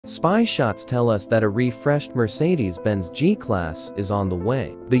Spy shots tell us that a refreshed Mercedes-Benz G-Class is on the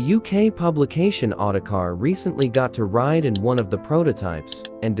way. The UK publication Autocar recently got to ride in one of the prototypes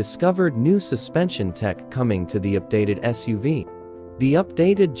and discovered new suspension tech coming to the updated SUV. The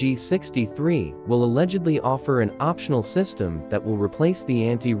updated G63 will allegedly offer an optional system that will replace the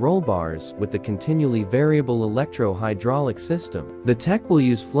anti-roll bars with the continually variable electro-hydraulic system. The tech will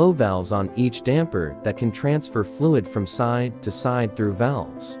use flow valves on each damper that can transfer fluid from side to side through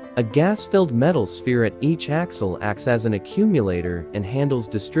valves. A gas-filled metal sphere at each axle acts as an accumulator and handles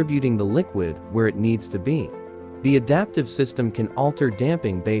distributing the liquid where it needs to be. The adaptive system can alter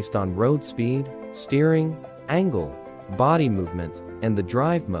damping based on road speed, steering, angle, body movement, and the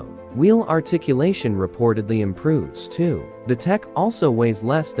drive mode. Wheel articulation reportedly improves too. The tech also weighs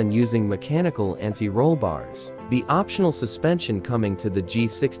less than using mechanical anti-roll bars. The optional suspension coming to the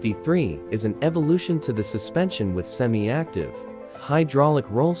G63 is an evolution to the suspension with semi-active hydraulic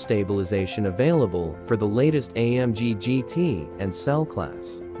roll stabilization available for the latest AMG GT and Cell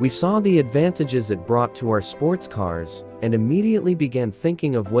class. We saw the advantages it brought to our sports cars and immediately began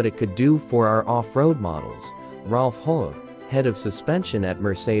thinking of what it could do for our off-road models. Ralph Hoeg, head of suspension at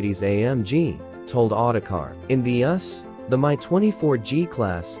Mercedes-AMG, told Autocar. In the US, the My 24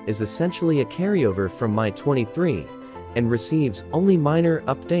 G-Class is essentially a carryover from My 23 and receives only minor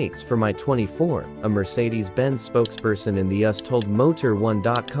updates for My 24, a Mercedes-Benz spokesperson in the US told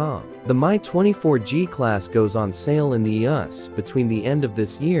Motor1.com. The My 24 G-Class goes on sale in the US between the end of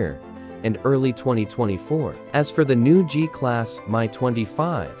this year and early 2024. As for the new G-Class My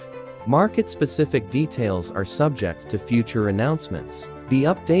 25, market-specific details are subject to future announcements. The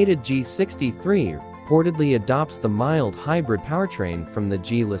updated G63 reportedly adopts the mild hybrid powertrain from the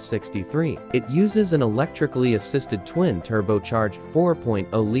G-63. It uses an electrically assisted twin-turbocharged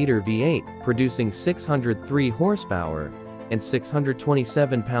 4.0-liter V8, producing 603 horsepower and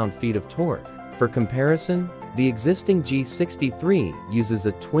 627 pound-feet of torque. For comparison, the existing G63 uses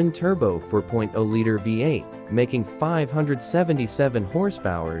a twin-turbo 4.0-liter V8, making 577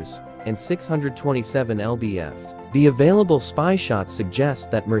 horsepower and 627 lb-ft. The available spy shots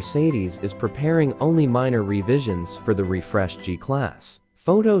suggest that Mercedes is preparing only minor revisions for the refreshed G-Class.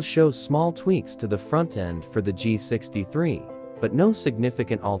 Photos show small tweaks to the front end for the G63, but no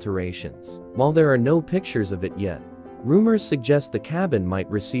significant alterations. While there are no pictures of it yet, rumors suggest the cabin might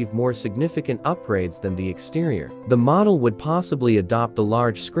receive more significant upgrades than the exterior. The model would possibly adopt the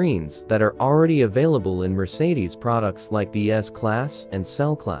large screens that are already available in Mercedes products like the S-Class and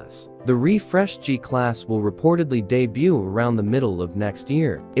Cell class. The refreshed G-Class will reportedly debut around the middle of next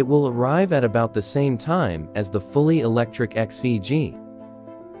year. It will arrive at about the same time as the fully electric eqg.